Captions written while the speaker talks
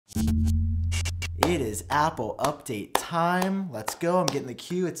It is Apple update time. Let's go. I'm getting the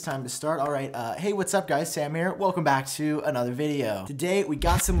cue. It's time to start. All right. Hey, what's up, guys? Sam here. Welcome back to another video. Today, we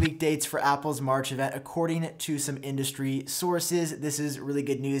got some leaked dates for Apple's March event according to some industry sources. This is really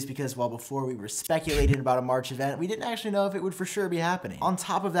good news because while before we were speculating about a March event, we didn't actually know if it would for sure be happening. On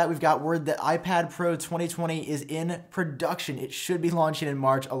top of that, we've got word that iPad Pro 2020 is in production. It should be launching in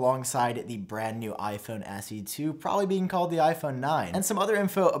March alongside the brand new iPhone SE 2, probably being called the iPhone 9. And some other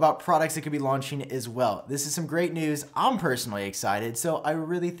info about products that could be launching as well. This is some great news. I'm personally excited, so I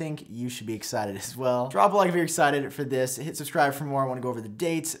really think you should be excited as well. Drop a like if you're excited for this. Hit subscribe for more. I want to go over the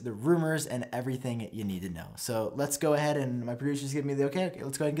dates, the rumors, and everything you need to know. So let's go ahead, and my producer's giving me the okay.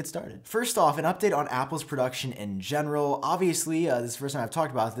 Let's go ahead and get started. First off, an update on Apple's production in general. Obviously, this is the first time I've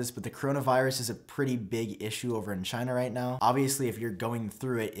talked about this, but the coronavirus is a pretty big issue over in China right now. Obviously, if you're going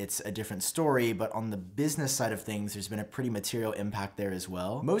through it, it's a different story, but on the business side of things, there's been a pretty material impact there as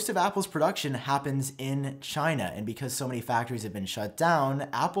well. Most of Apple's production happens in China, and because so many factories have been shut down,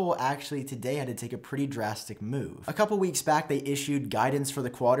 Apple actually today had to take a pretty drastic move. A couple weeks back, they issued guidance for the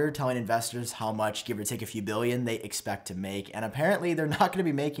quarter telling investors how much, give or take a few billion, they expect to make, and apparently they're not going to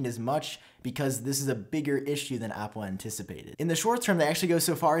be making as much because this is a bigger issue than Apple anticipated. In the short term, they actually go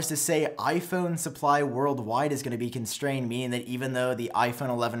so far as to say iPhone supply worldwide is going to be constrained, meaning that even though the iPhone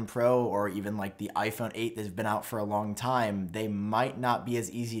 11 Pro or even like the iPhone 8 that's been out for a long time, they might not be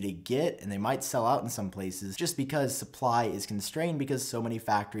as easy to get and they might sell out in some places just because supply is constrained because so many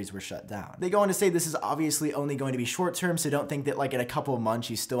factories were shut down. They go on to say this is obviously only going to be short term, so don't think that like in a couple of months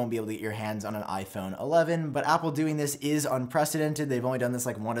you still won't be able to get your hands on an iPhone 11, but Apple doing this is unprecedented. They've only done this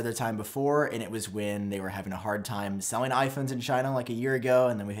like one other time before, and it was when they were having a hard time selling iPhones in China like a year ago,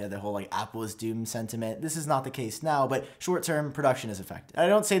 and then we had the whole like Apple is doomed sentiment. This is not the case now, but short-term production is affected. And I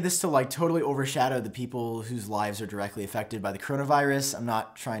don't say this to like totally overshadow the people whose lives are directly affected by the coronavirus. I'm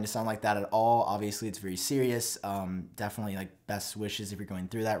not trying to sound like that at all. Obviously, it's very serious. Definitely like best wishes if you're going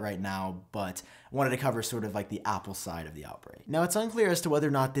through that right now, but I wanted to cover sort of like the Apple side of the outbreak. Now, it's unclear as to whether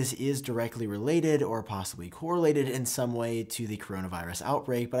or not this is directly related or possibly correlated in some way to the coronavirus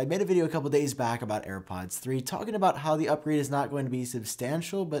outbreak, but I made a video a couple days back about AirPods 3 talking about how the upgrade is not going to be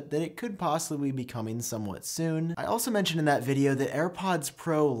substantial, but that it could possibly be coming somewhat soon. I also mentioned in that video that AirPods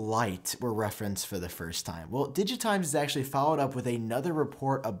Pro Lite were referenced for the first time. Well, DigiTimes has actually followed up with another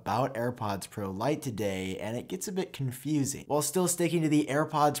report about AirPods Pro Lite today, and it gets a bit confusing. While still sticking to the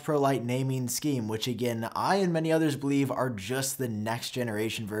AirPods Pro Lite naming scheme, which again, I and many others believe are just the next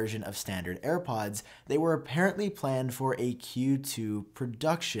generation version of standard AirPods, they were apparently planned for a Q2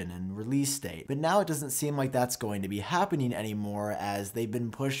 production and release date. But now it doesn't seem like that's going to be happening anymore, as they've been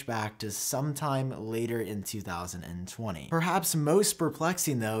pushed back to sometime later in 2020. Perhaps most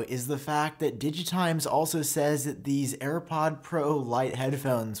perplexing though is the fact that DigiTimes also says that these AirPod Pro Lite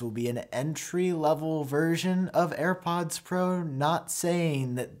headphones will be an entry-level version of AirPods Pro, not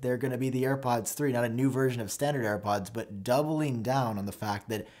saying that they're going to be the AirPods 3, not a new version of standard AirPods, but doubling down on the fact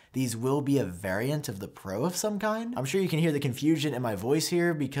that these will be a variant of the Pro of some kind. I'm sure you can hear the confusion in my voice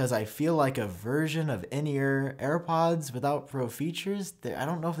here because I feel like a version of in-ear AirPods without Pro features. I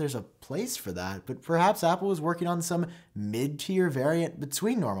don't know if there's a place for that, but perhaps Apple is working on some mid-tier variant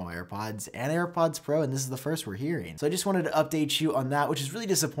between normal AirPods and AirPods Pro, and this is the first we're hearing. So I just wanted to update you on that, which is really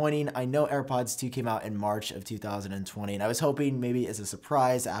disappointing. I know AirPods 2 came out in March of 2020, and I was hoping maybe as a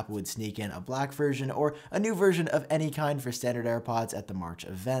surprise, Apple would sneak in a black version or a new version of any kind for standard AirPods at the March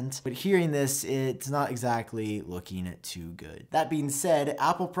event. But hearing this, it's not exactly looking too good. That being said,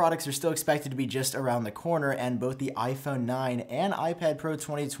 Apple products are still expected to be just around the corner, and both the iPhone 9 and iPad Pro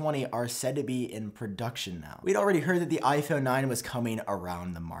 2020 are said to be in production now. We'd already heard that the iPhone 9 was coming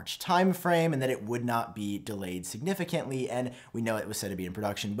around the March timeframe and that it would not be delayed significantly, and we know it was said to be in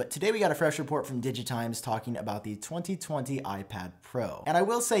production. But today we got a fresh report from DigiTimes talking about the 2020 iPad Pro. And I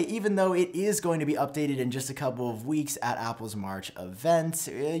will say, even though it is going to be updated in just a couple of weeks at Apple's March event,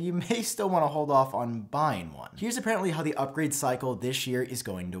 you may still want to hold off on buying one. Here's apparently how the upgrade cycle this year is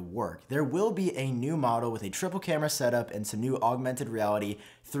going to work. There will be a new model with a triple camera setup and some new augmented reality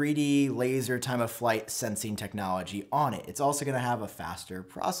 3D laser time of flight sensing technology on it. It's also going to have a faster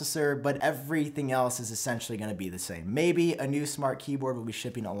processor, but everything else is essentially going to be the same. Maybe a new smart keyboard will be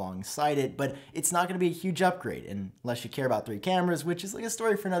shipping alongside it, but it's not going to be a huge upgrade unless you care about 3 cameras, which is like a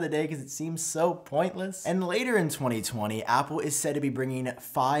story for another day because it seems so pointless. And later in 2020, Apple is said to be bringing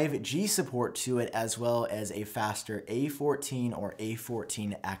 5G support to it, as well as a faster A14 or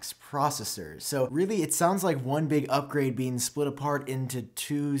A14X processor. So really, it sounds like one big upgrade being split apart into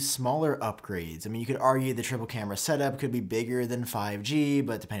two smaller upgrades. I mean, you could argue the triple camera setup could be bigger than 5G,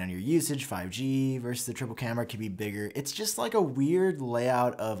 but depending on your usage, 5G versus the triple camera could be bigger. It's just like a weird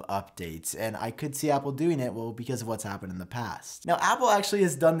layout of updates, and I could see Apple doing it, well, because of what's happened in the past. Now, Apple actually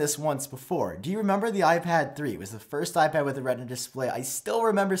has done this once before. Do you remember the iPad 3? It was the first iPad with a Retina display. I still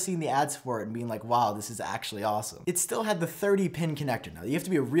remember seeing the ads for it and being like, wow, this is actually awesome. It still had the 30-pin connector. Now, you have to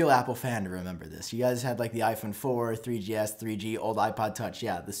be a real Apple fan to remember this. You guys had like the iPhone 4, 3GS, 3G, old iPod Touch.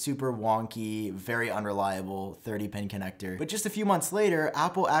 Yeah, the super wonky, very unreliable 30-pin connector. But just a few months later,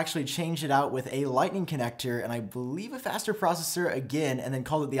 Apple actually changed it out with a Lightning connector and I believe a faster processor again, and then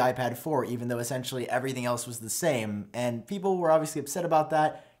called it the iPad 4, even though essentially everything else was the same. And people were obviously upset about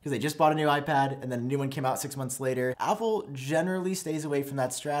that because they just bought a new iPad and then a new one came out 6 months later. Apple generally stays away from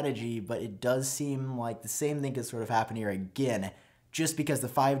that strategy, but it does seem like the same thing could sort of happen here again, just because the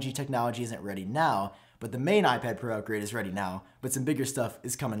 5G technology isn't ready now, but the main iPad Pro upgrade is ready now, but some bigger stuff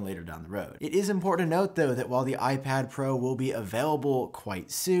is coming later down the road. It is important to note though that while the iPad Pro will be available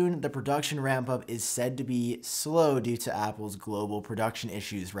quite soon, the production ramp up is said to be slow due to Apple's global production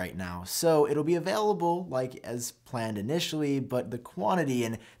issues right now. So it'll be available like as planned initially, but the quantity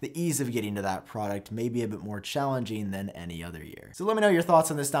and the ease of getting to that product may be a bit more challenging than any other year. So let me know your thoughts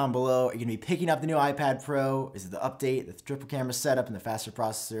on this down below. Are you gonna be picking up the new iPad Pro? Is it the update, the triple camera setup, and the faster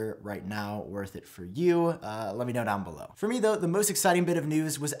processor right now worth it for you? Let me know down below. For me though, the most exciting bit of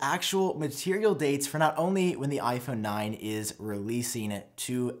news was actual material dates for not only when the iPhone 9 is releasing it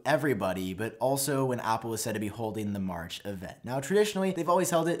to everybody, but also when Apple is said to be holding the March event. Now, traditionally, they've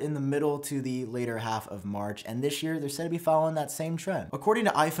always held it in the middle to the later half of March, and this year they're said to be following that same trend. According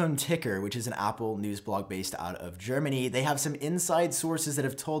to iPhone Ticker, which is an Apple news blog based out of Germany, they have some inside sources that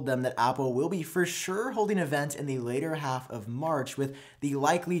have told them that Apple will be for sure holding an event in the later half of March, with the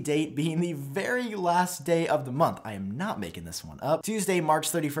likely date being the very last day of the month. I am not making this one up. Tuesday,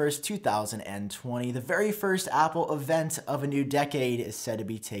 March 31st, 2020. The very first Apple event of a new decade is said to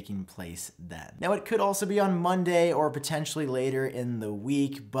be taking place then. Now, it could also be on Monday or potentially later in the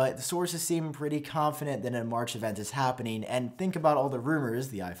week, but the sources seem pretty confident that a March event is happening. And think about all the rumors: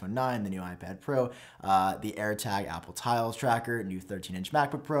 the iPhone 9, the new iPad Pro, the AirTag Apple Tiles tracker, new 13-inch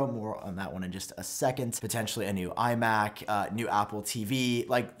MacBook Pro, more on that one in just a second, potentially a new iMac, new Apple TV.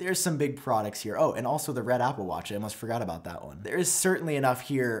 Like, there's some big products here. Oh, and also the red Apple Watch. I almost forgot about that one. There is certainly enough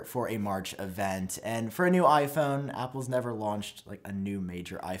here for a March event, and for a new iPhone, Apple's never launched like a new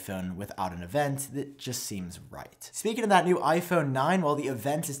major iPhone without an event. That just seems right. Speaking of that new iPhone 9, while the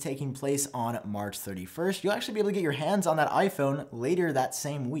event is taking place on March 31st, you'll actually be able to get your hands on that iPhone later that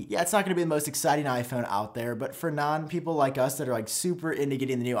same week. Yeah, it's not going to be the most exciting iPhone out there, but for non-people like us that are like super into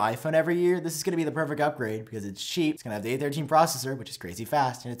getting the new iPhone every year, this is going to be the perfect upgrade because it's cheap. It's going to have the A13 processor, which is crazy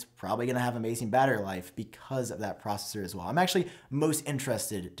fast, and it's probably going to have amazing battery life because of that processor as well. I'm actually most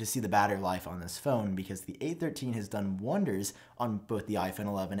interested to see the battery life on this phone because the A13 has done wonders on both the iPhone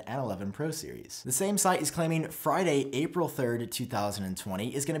 11 and 11 Pro series. The same site is claiming Friday, April 3rd,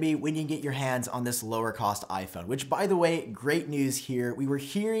 2020 is going to be when you get your hands on this lower cost iPhone, which, by the way, great news here. We were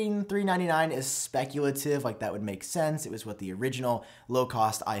hearing $399 is speculative, like that would make sense. It was what the original low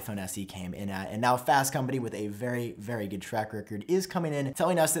cost iPhone SE came in at, and now Fast Company with a very, very good track record is coming in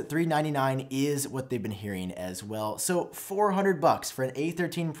telling us that $399 is what they've been hearing as well. So $400 for an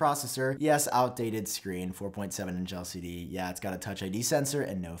A13 processor. Yes, outdated screen, 4.7-inch LCD. Yeah, it's got a Touch ID sensor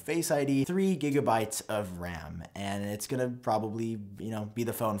and no Face ID, 3 GB of RAM, and it's gonna probably, be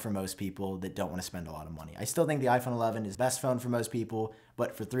the phone for most people that don't want to spend a lot of money. I still think the iPhone 11 is the best phone for most people,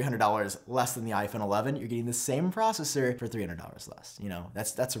 but for $300 less than the iPhone 11, you're getting the same processor for $300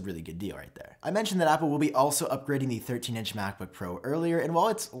 less. That's a really good deal right there. I mentioned that Apple will be also upgrading the 13-inch MacBook Pro earlier, and while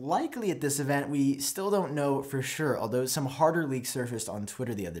it's likely at this event, we still don't know for sure, although some harder leaks surfaced on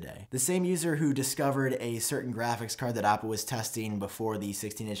Twitter the other day. The same user who discovered a certain graphics card that Apple was testing before the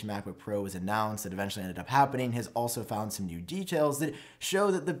 16-inch MacBook Pro was announced that eventually ended up happening has also found some new details that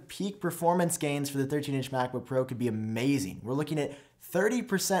show that the peak performance gains for the 13-inch MacBook Pro could be amazing. We're looking at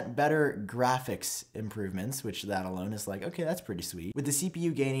 30% better graphics improvements, which that alone is like, okay, that's pretty sweet. With the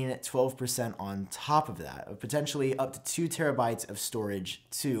CPU gaining at 12% on top of that, potentially up to 2 terabytes of storage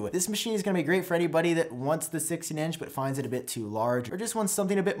too. This machine is gonna be great for anybody that wants the 16-inch but finds it a bit too large, or just wants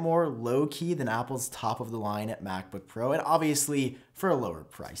something a bit more low-key than Apple's top-of-the-line MacBook Pro, and obviously for a lower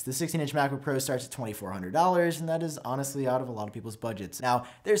price. The 16-inch MacBook Pro starts at $2,400, and that is honestly out of a lot of people's budgets. Now,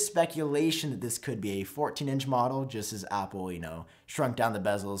 there's speculation that this could be a 14-inch model, just as Apple, shrunk down the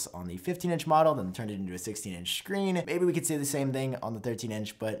bezels on the 15-inch model, then turned it into a 16-inch screen. Maybe we could say the same thing on the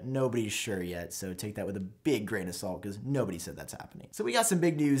 13-inch, but nobody's sure yet, so take that with a big grain of salt because nobody said that's happening. So we got some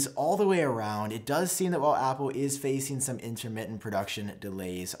big news all the way around. It does seem that while Apple is facing some intermittent production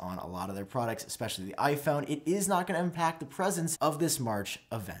delays on a lot of their products, especially the iPhone, it is not going to impact the presence of this March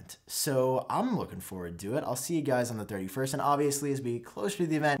event. So I'm looking forward to it. I'll see you guys on the 31st, and obviously as we get closer to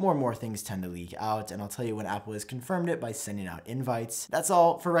the event, more and more things tend to leak out, and I'll tell you when Apple has confirmed it by sending out invites. That's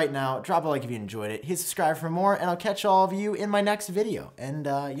all for right now. Drop a like if you enjoyed it, hit subscribe for more, and I'll catch all of you in my next video. And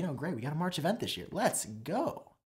you know, great, we got a March event this year. Let's go.